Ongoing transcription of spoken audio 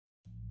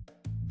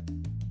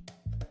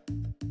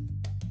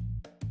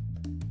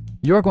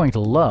You're going to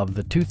love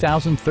the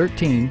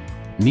 2013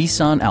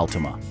 Nissan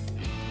Altima.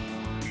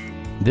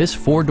 This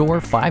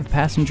four-door,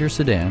 five-passenger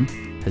sedan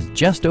has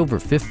just over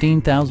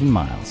 15,000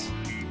 miles.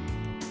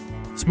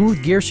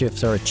 Smooth gear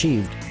shifts are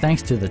achieved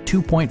thanks to the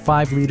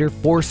 2.5-liter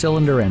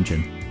four-cylinder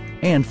engine.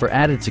 And for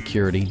added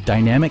security,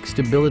 dynamic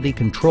stability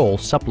control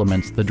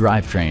supplements the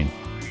drivetrain.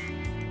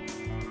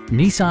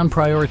 Nissan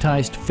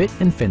prioritized fit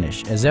and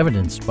finish as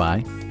evidenced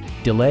by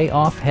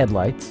delay-off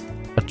headlights,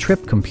 a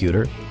trip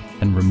computer,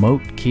 and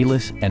remote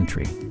keyless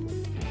entry.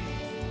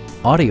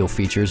 Audio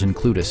features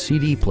include a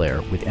CD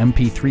player with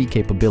MP3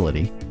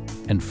 capability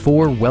and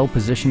 4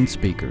 well-positioned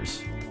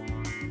speakers.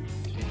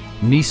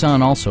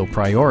 Nissan also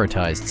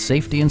prioritized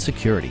safety and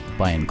security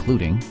by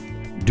including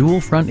dual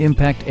front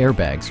impact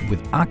airbags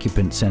with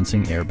occupant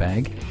sensing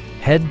airbag,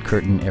 head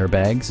curtain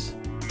airbags,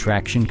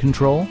 traction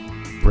control,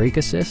 brake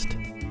assist,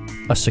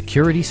 a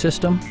security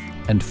system,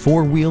 and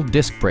 4-wheel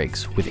disc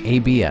brakes with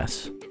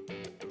ABS.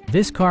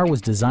 This car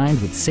was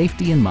designed with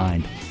safety in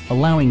mind,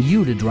 allowing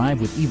you to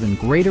drive with even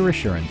greater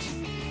assurance.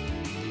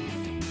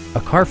 A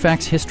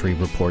Carfax history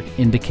report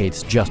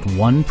indicates just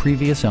one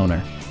previous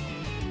owner.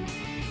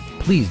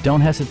 Please don't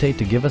hesitate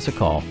to give us a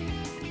call.